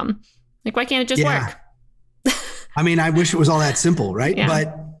came from. Like, why can't it just work? I mean, I wish it was all that simple, right? Yeah.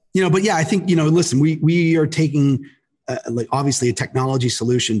 But I think, listen, we are taking like obviously a technology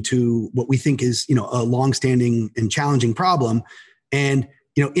solution to what we think is, a longstanding and challenging problem. And,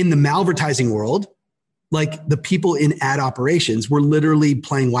 in the malvertising world, like the people in ad operations were literally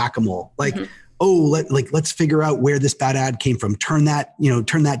playing whack-a-mole. Like, let's figure out where this bad ad came from. Turn that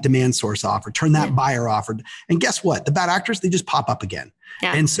demand source off or turn that buyer off. And guess what? The bad actors, they just pop up again.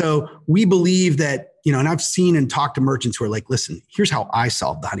 Yeah. And so we believe that, and I've seen and talked to merchants who are like, listen, here's how I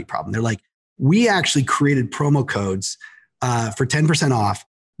solved the honey problem. They're like, we actually created promo codes for 10% off,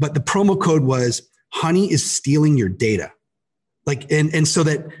 but the promo code was honey is stealing your data. Like, and so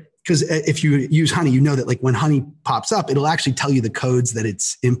that, because if you use honey, that like when honey pops up, it'll actually tell you the codes that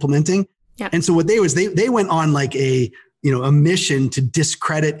it's implementing. Yeah. And so what they went on like a mission to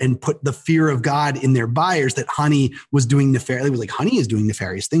discredit and put the fear of God in their buyers that honey was doing nefarious. It was like, honey is doing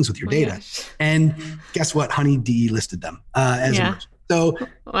nefarious things with your data. Gosh. And guess what? Honey delisted them as a merchant. So,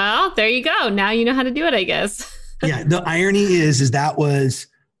 well, there you go. Now you know how to do it, I guess. Yeah. The irony is that was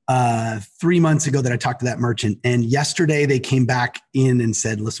 3 months ago that I talked to that merchant, and yesterday they came back in and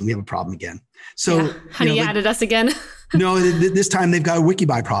said, listen, we have a problem again. So honey added us again. No, this time they've got a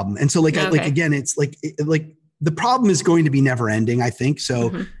Wikibuy problem. And so like again, it's like the problem is going to be never ending, I think.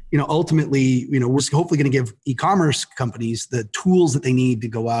 So, ultimately, we're hopefully going to give e-commerce companies the tools that they need to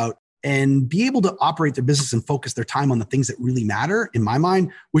go out and be able to operate their business and focus their time on the things that really matter, in my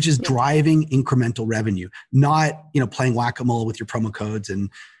mind, which is driving incremental revenue, not, playing whack-a-mole with your promo codes and,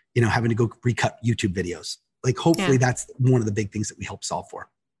 having to go recut YouTube videos. Like, hopefully that's one of the big things that we help solve for.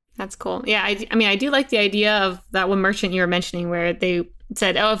 That's cool. Yeah. I mean, I do like the idea of that one merchant you were mentioning where they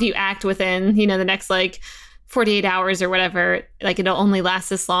said, oh, if you act within, the next 48 hours or whatever, like it'll only last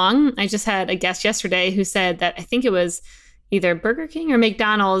this long. I just had a guest yesterday who said that I think it was either Burger King or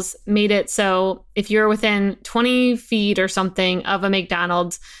McDonald's made it so if you're within 20 feet or something of a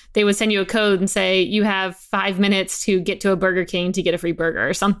McDonald's, they would send you a code and say, you have 5 minutes to get to a Burger King to get a free burger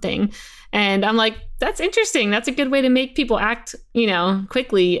or something. And I'm like, that's interesting. That's a good way to make people act,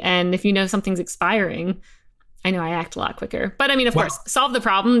 quickly. And if something's expiring, I know I act a lot quicker. But I mean, of course, solve the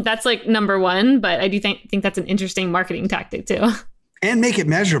problem. That's like number one. But I do think that's an interesting marketing tactic too. And make it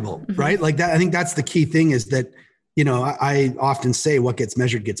measurable, right? Like that. I think that's the key thing is that, I often say what gets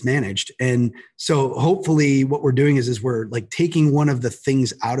measured gets managed. And so hopefully what we're doing is we're like taking one of the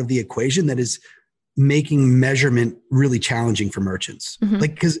things out of the equation that is making measurement really challenging for merchants. Mm-hmm.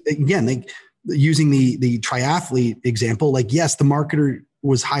 Like, because again, using the triathlete example, like, yes, the marketer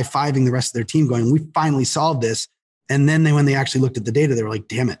was high-fiving the rest of their team going, we finally solved this. And then when they actually looked at the data, they were like,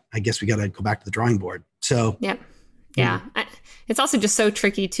 damn it, I guess we got to go back to the drawing board. So, yeah. It's also just so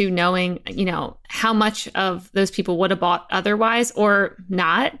tricky too, knowing, how much of those people would have bought otherwise or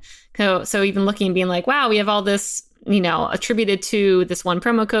not. So even looking and being like, wow, we have all this, attributed to this one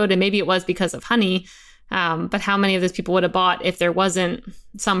promo code, and maybe it was because of honey. But how many of those people would have bought if there wasn't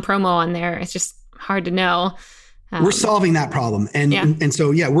some promo on there? It's just hard to know. We're solving that problem. And so,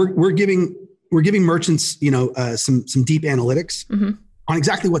 we're giving merchants, some deep analytics on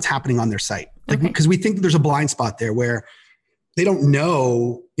exactly what's happening on their site. Because we think that there's a blind spot there where they don't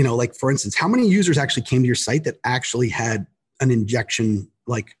know, like for instance, how many users actually came to your site that actually had an injection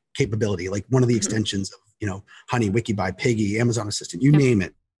like capability, like one of the extensions of, Honey, Wikibuy, Piggy, Amazon Assistant, you name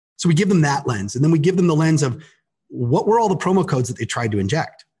it. So we give them that lens. And then we give them the lens of what were all the promo codes that they tried to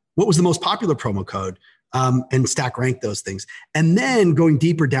inject? What was the most popular promo code? And stack rank those things. And then going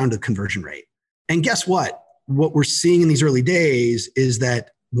deeper down to conversion rate. And guess what? What we're seeing in these early days is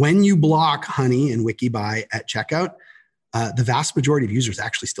that when you block Honey and Wikibuy at checkout, the vast majority of users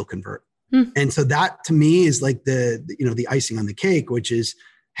actually still convert. And so that to me is like the icing on the cake, which is,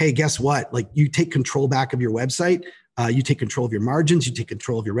 hey, guess what? Like you take control back of your website. You take control of your margins. You take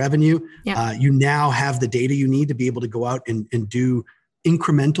control of your revenue. Yeah. You now have the data you need to be able to go out and do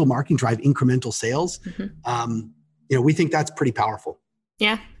incremental marketing, drive incremental sales. We think that's pretty powerful.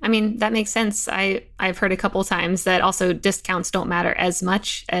 Yeah. I mean, that makes sense. I've heard a couple of times that also discounts don't matter as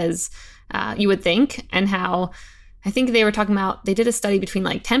much as you would think, and how I think they were talking about, they did a study between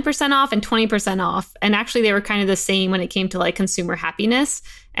like 10% off and 20% off. And actually they were kind of the same when it came to like consumer happiness.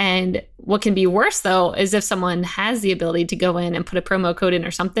 And what can be worse though, is if someone has the ability to go in and put a promo code in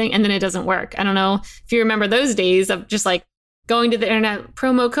or something, and then it doesn't work. I don't know if you remember those days of just like going to the internet,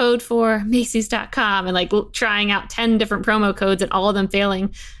 promo code for Macy's.com, and like trying out 10 different promo codes and all of them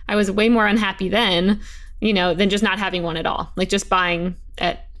failing. I was way more unhappy then, than just not having one at all, like just buying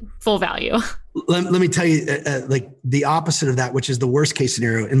at full value. Let me tell you, like the opposite of that, which is the worst case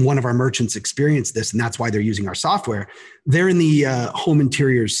scenario. And one of our merchants experienced this, and that's why they're using our software. They're in the home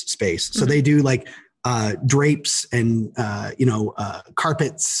interiors space. So they do like drapes and,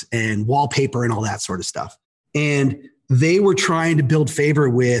 carpets and wallpaper and all that sort of stuff. And they were trying to build favor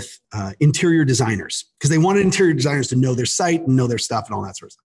with interior designers because they wanted interior designers to know their site and know their stuff and all that sort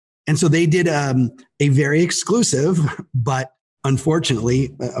of stuff. And so they did a very exclusive, but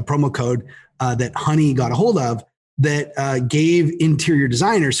unfortunately, a promo code that Honey got a hold of that gave interior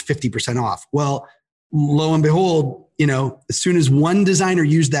designers 50% off. Well, lo and behold, as soon as one designer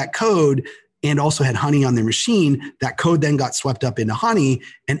used that code and also had Honey on their machine, that code then got swept up into Honey,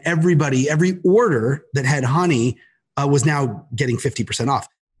 and every order that had Honey was now getting 50% off.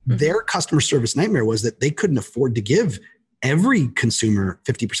 Their customer service nightmare was that they couldn't afford to give every consumer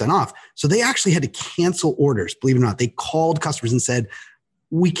 50% off. So they actually had to cancel orders. Believe it or not, they called customers and said,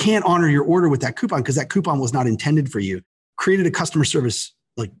 we can't honor your order with that coupon because that coupon was not intended for you. Created a customer service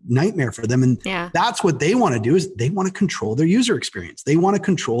like nightmare for them. And that's what they want to do, is they want to control their user experience. They want to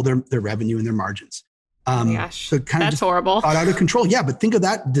control their revenue and their margins. So kind that's horrible. Got out of control. Yeah. But think of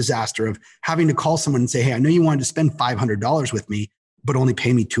that disaster of having to call someone and say, hey, I know you wanted to spend $500 with me, but only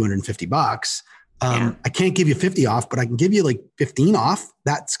pay me $250. I can't give you 50 off, but I can give you like 15 off.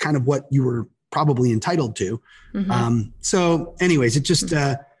 That's kind of what you were probably entitled to. So anyways, it's just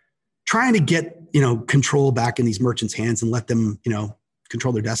trying to get, control back in these merchants' hands and let them,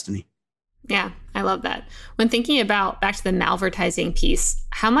 control their destiny. Yeah, I love that. When thinking about back to the malvertising piece,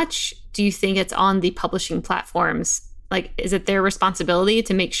 how much do you think it's on the publishing platforms? Like, is it their responsibility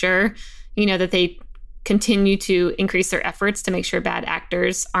to make sure, that they continue to increase their efforts to make sure bad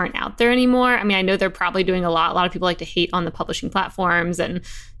actors aren't out there anymore? I mean, I know they're probably doing a lot. A lot of people like to hate on the publishing platforms, and,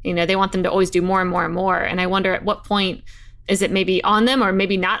 they want them to always do more and more and more. And I wonder at what point is it maybe on them or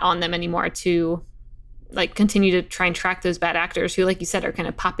maybe not on them anymore to like continue to try and track those bad actors who, like you said, are kind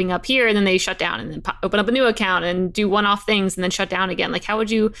of popping up here and then they shut down and then open up a new account and do one-off things and then shut down again. Like, how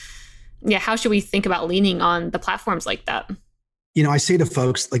should we think about leaning on the platforms like that? I say to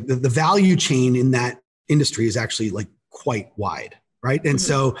folks, like the value chain in that industry is actually like quite wide, right? And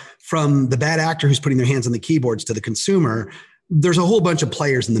so from the bad actor who's putting their hands on the keyboards to the consumer, there's a whole bunch of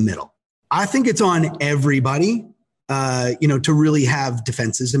players in the middle. I think it's on everybody, to really have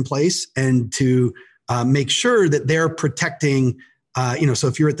defenses in place and to make sure that they're protecting, so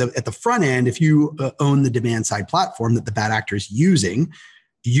if you're at the front end, if you own the demand side platform that the bad actor is using,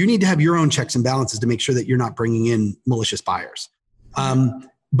 you need to have your own checks and balances to make sure that you're not bringing in malicious buyers.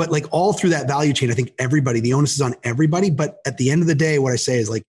 But like all through that value chain, I think the onus is on everybody. But at the end of the day, what I say is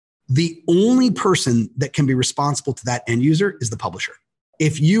like the only person that can be responsible to that end user is the publisher.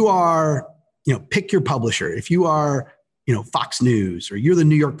 If you are, pick your publisher. If you are, Fox News, or you're the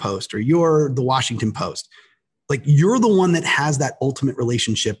New York Post, or you're the Washington Post, like you're the one that has that ultimate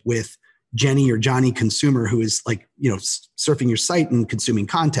relationship with Jenny or Johnny consumer who is like, surfing your site and consuming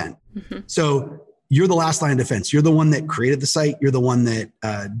content. So you're the last line of defense. You're the one that created the site. You're the one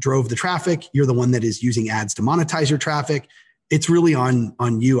that drove the traffic. You're the one that is using ads to monetize your traffic. It's really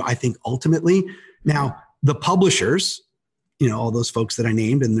on you, I think, ultimately. Now, the publishers, all those folks that I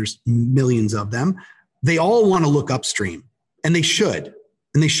named, and there's millions of them, they all want to look upstream, and they should.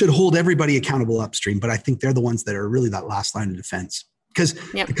 And they should hold everybody accountable upstream. But I think they're the ones that are really that last line of defense. Because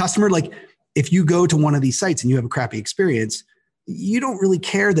the customer, like if you go to one of these sites and you have a crappy experience, you don't really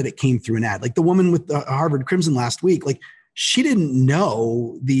care that it came through an ad. Like the woman with the Harvard Crimson last week, like she didn't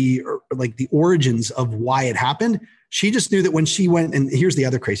know the origins of why it happened. She just knew that when she went, and here's the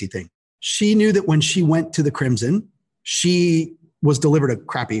other crazy thing. She knew that when she went to the Crimson, she was delivered a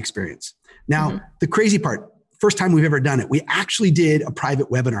crappy experience. Now, the crazy part, first time we've ever done it, we actually did a private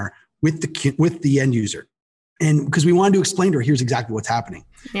webinar with the end user. And because we wanted to explain to her, here's exactly what's happening.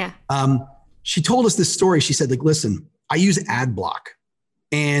 Yeah. She told us this story. She said, like, listen, I use ad block.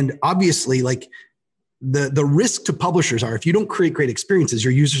 And obviously, like, the risk to publishers are if you don't create great experiences,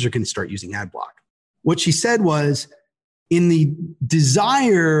 your users are going to start using ad block. What she said was, in the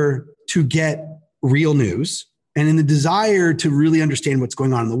desire to get real news and in the desire to really understand what's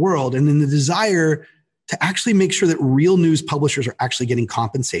going on in the world and in the desire to actually make sure that real news publishers are actually getting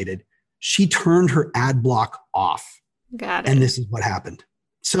compensated, she turned her ad block off. Got it. And this is what happened.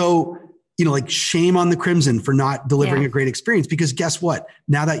 So, like shame on the Crimson for not delivering a great experience, because guess what?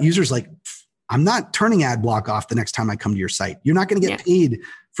 Now that user's like, I'm not turning ad block off the next time I come to your site. You're not going to get paid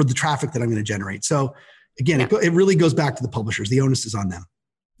for the traffic that I'm going to generate. So again, it really goes back to the publishers. The onus is on them.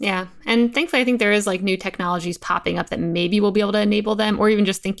 Yeah. And thankfully, I think there is like new technologies popping up that maybe we'll be able to enable them, or even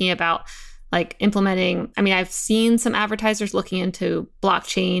just thinking about like implementing. I mean, I've seen some advertisers looking into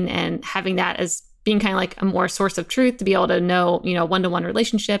blockchain and having that as being kind of like a more source of truth to be able to know, one-to-one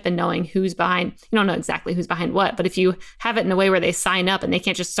relationship and knowing who's behind. You don't know exactly who's behind what, but if you have it in a way where they sign up and they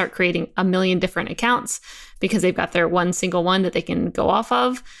can't just start creating a million different accounts because they've got their one single one that they can go off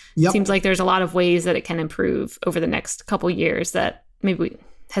of, it seems like there's a lot of ways that it can improve over the next couple years that maybe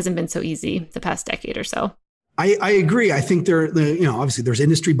hasn't been so easy the past decade or so. I agree. I think obviously there's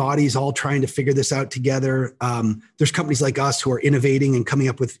industry bodies all trying to figure this out together. There's companies like us who are innovating and coming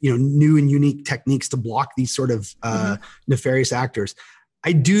up with, new and unique techniques to block these sort of nefarious actors.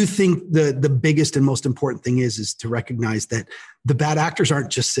 I do think the biggest and most important thing is to recognize that the bad actors aren't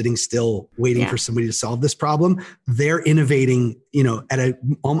just sitting still waiting for somebody to solve this problem. They're innovating, at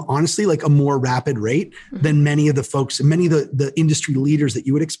honestly, like a more rapid rate than many of the folks, many of the industry leaders that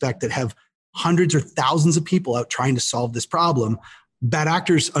you would expect that have hundreds or thousands of people out trying to solve this problem. Bad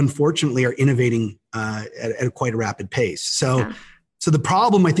actors, unfortunately, are innovating at quite a rapid pace. So the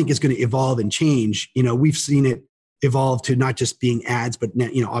problem, I think, is going to evolve and change. We've seen it evolve to not just being ads, but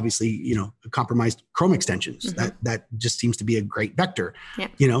obviously, compromised Chrome extensions. That just seems to be a great vector.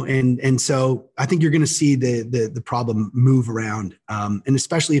 And so I think you're going to see the problem move around, and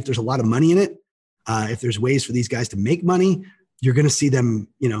especially if there's a lot of money in it, if there's ways for these guys to make money, you're going to see them,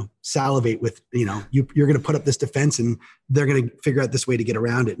 salivate with, you're going to put up this defense and they're going to figure out this way to get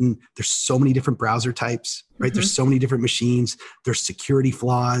around it. And there's so many different browser types, right? There's so many different machines. There's security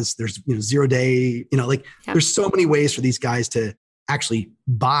flaws. There's, 0 day, there's so many ways for these guys to actually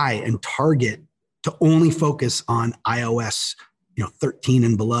buy and target to only focus on iOS, 13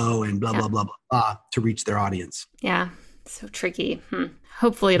 and below and blah, blah, blah, blah, blah, to reach their audience. Yeah. So tricky.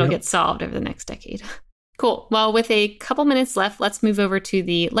 Hopefully it'll get solved over the next decade. Cool. Well, with a couple minutes left, let's move over to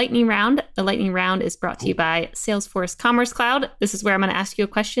the lightning round. The lightning round is brought to you by Salesforce Commerce Cloud. This is where I'm going to ask you a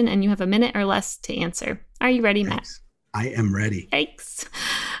question and you have a minute or less to answer. Are you ready, Matt? I am ready. Thanks.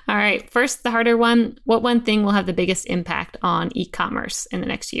 All right. First, the harder one. What one thing will have the biggest impact on e-commerce in the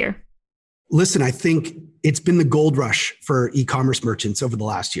next year? Listen, I think it's been the gold rush for e-commerce merchants over the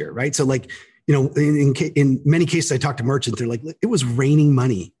last year, right? So in many cases, I talk to merchants, they're like, it was raining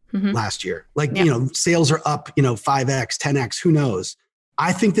money last year. Sales are up, 5X, 10X, who knows?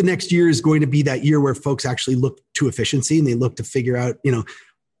 I think the next year is going to be that year where folks actually look to efficiency and they look to figure out,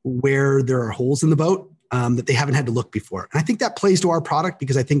 where there are holes in the boat that they haven't had to look before. And I think that plays to our product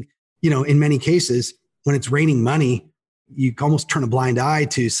because I think, in many cases, when it's raining money, you almost turn a blind eye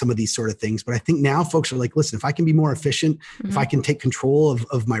to some of these sort of things. But I think now folks are like, listen, if I can be more efficient, if I can take control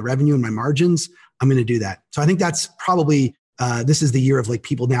of my revenue and my margins, I'm going to do that. So I think that's probably this is the year of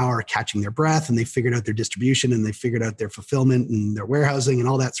people now are catching their breath and they figured out their distribution and they figured out their fulfillment and their warehousing and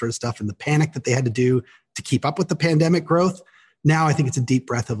all that sort of stuff and the panic that they had to do to keep up with the pandemic growth. Now I think it's a deep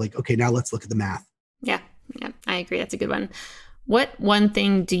breath of okay, now let's look at the math. Yeah, I agree. That's a good one. What one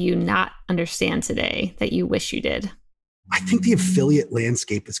thing do you not understand today that you wish you did? I think the affiliate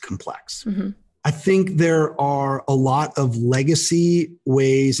landscape is complex. I think there are a lot of legacy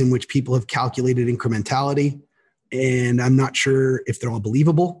ways in which people have calculated incrementality. And I'm not sure if they're all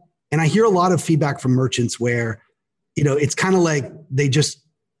believable. And I hear a lot of feedback from merchants where, it's kind of like they just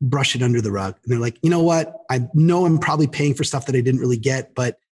brush it under the rug. And they're like, you know what? I know I'm probably paying for stuff that I didn't really get,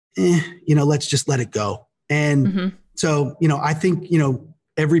 but, let's just let it go. And so, I think,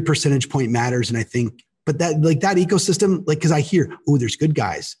 every percentage point matters. And I think, but that ecosystem, because I hear, there's good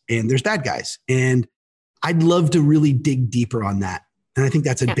guys and there's bad guys. And I'd love to really dig deeper on that. And I think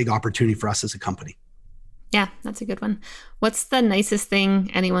that's a big opportunity for us as a company. Yeah, that's a good one. What's the nicest thing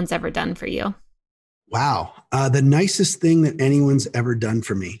anyone's ever done for you? Wow. The nicest thing that anyone's ever done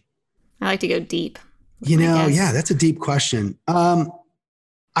for me. I like to go deep. That's a deep question.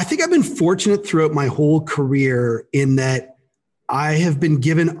 I think I've been fortunate throughout my whole career in that I have been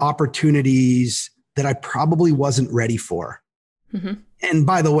given opportunities that I probably wasn't ready for. And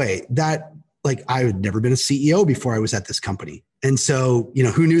by the way, that I had never been a CEO before I was at this company. And so,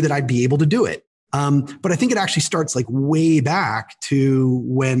 who knew that I'd be able to do it? But I think it actually starts like way back to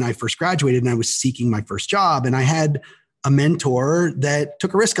when I first graduated and I was seeking my first job. And I had a mentor that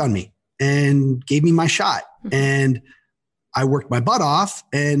took a risk on me and gave me my shot. Mm-hmm. And I worked my butt off,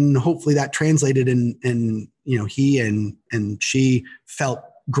 and hopefully that translated and he and she felt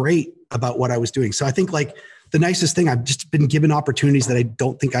great about what I was doing. So I think like the nicest thing, I've just been given opportunities that I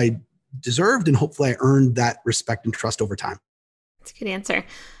don't think I deserved. And hopefully I earned that respect and trust over time. That's a good answer.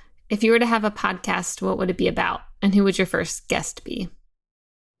 If you were to have a podcast, what would it be about? And who would your first guest be?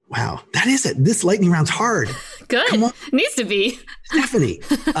 Wow, that is it. This lightning round's hard. Good. Come on. It needs to be. Stephanie,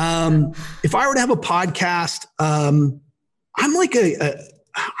 if I were to have a podcast, I'm like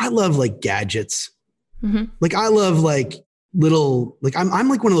I love like gadgets. Mm-hmm. Like I love like little, like I'm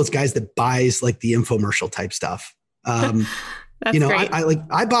like one of those guys that buys like the infomercial type stuff. That's great.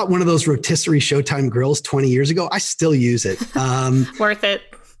 I bought one of those rotisserie Showtime grills 20 years ago. I still use it. Worth it.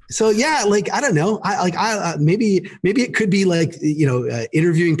 So yeah, like, I don't know. Maybe it could be like,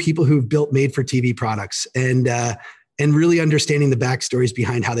 interviewing people who've built made for TV products and really understanding the backstories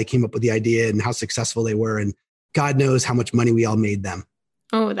behind how they came up with the idea and how successful they were. And God knows how much money we all made them.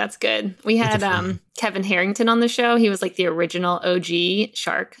 Oh, that's good. We had Kevin Harrington on the show. He was like the original OG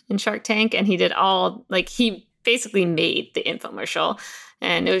shark in Shark Tank. And he did he basically made the infomercial.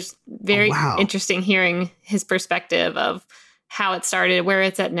 And it was very interesting hearing his perspective of how it started, where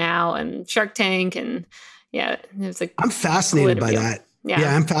it's at now, and Shark Tank. And yeah, it was like, I'm fascinated by that.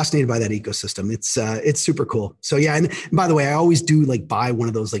 Yeah, I'm fascinated by that ecosystem. It's super cool. So yeah, and by the way, I always do like buy one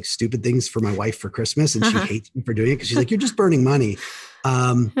of those like stupid things for my wife for Christmas, and she hates me for doing it because she's like, "You're just burning money."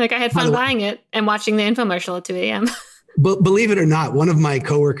 Like I had fun buying it and watching the infomercial at 2 a.m. But believe it or not, one of my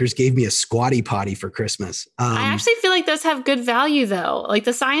coworkers gave me a Squatty Potty for Christmas. I actually feel like those have good value though. Like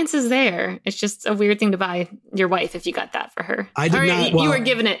the science is there. It's just a weird thing to buy your wife if you got that for her. I did not. You were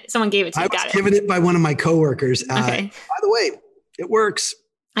given it. Someone gave it to you. I was given it by one of my coworkers. Okay. By the way, it works.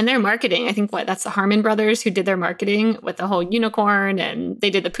 And their marketing, I think that's the Harmon brothers who did their marketing with the whole unicorn, and they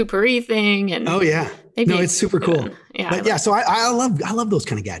did the poopery thing. And oh yeah, no, it's super cool. Yeah, but yeah, so I love those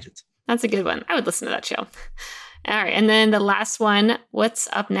kind of gadgets. That's a good one. I would listen to that show. All right, and then the last one. What's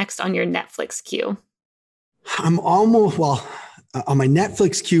up next on your Netflix queue? I'm almost on my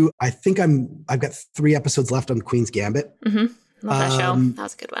Netflix queue. I think I've got 3 episodes left on Queen's Gambit. Mm-hmm. Love that show. That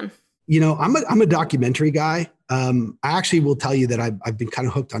was a good one. I'm a documentary guy. I actually will tell you that I've been kind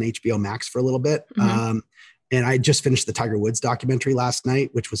of hooked on HBO Max for a little bit. Mm-hmm. And I just finished the Tiger Woods documentary last night,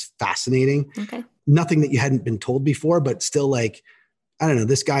 which was fascinating. Okay. Nothing that you hadn't been told before, but still like, I don't know,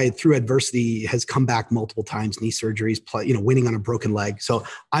 this guy through adversity has come back multiple times, knee surgeries, winning on a broken leg. So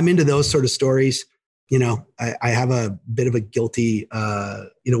I'm into those sort of stories. I have a bit of a guilty,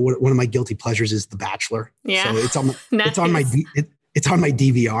 one of my guilty pleasures is The Bachelor. Yeah. So it's on my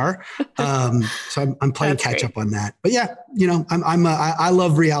DVR. So I'm playing catch up on that. But yeah, I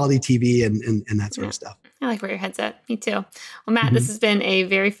love reality TV and that sort of stuff. I like where your head's at. Me too. Well, Matt, This has been a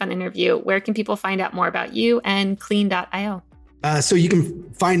very fun interview. Where can people find out more about you and Clean.io? So you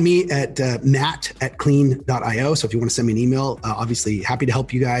can find me at matt@clean.io. So if you want to send me an email, obviously happy to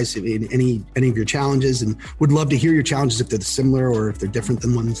help you guys in any of your challenges, and would love to hear your challenges if they're similar or if they're different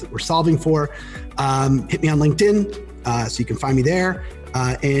than ones that we're solving for. Hit me on LinkedIn, so you can find me there.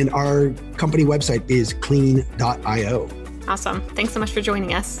 And our company website is clean.io. Awesome. Thanks so much for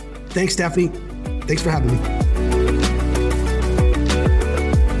joining us. Thanks, Stephanie. Thanks for having me.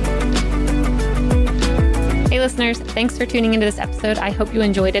 Hey listeners, thanks for tuning into this episode. I hope you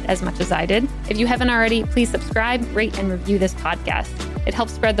enjoyed it as much as I did. If you haven't already, please subscribe, rate, and review this podcast. It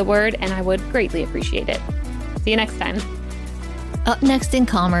helps spread the word, and I would greatly appreciate it. See you next time. Up Next in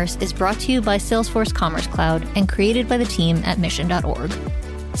Commerce is brought to you by Salesforce Commerce Cloud and created by the team at Mission.org.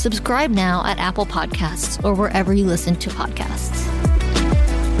 Subscribe now at Apple Podcasts or wherever you listen to podcasts.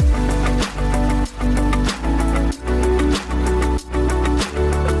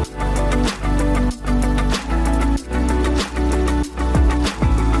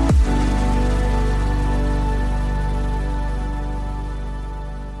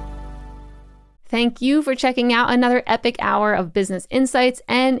 Thank you for checking out another epic hour of business insights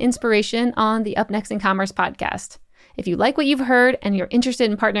and inspiration on the Up Next in Commerce podcast. If you like what you've heard and you're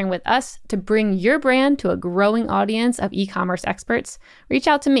interested in partnering with us to bring your brand to a growing audience of e-commerce experts, reach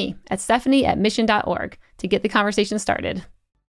out to me at Stephanie@mission.org to get the conversation started.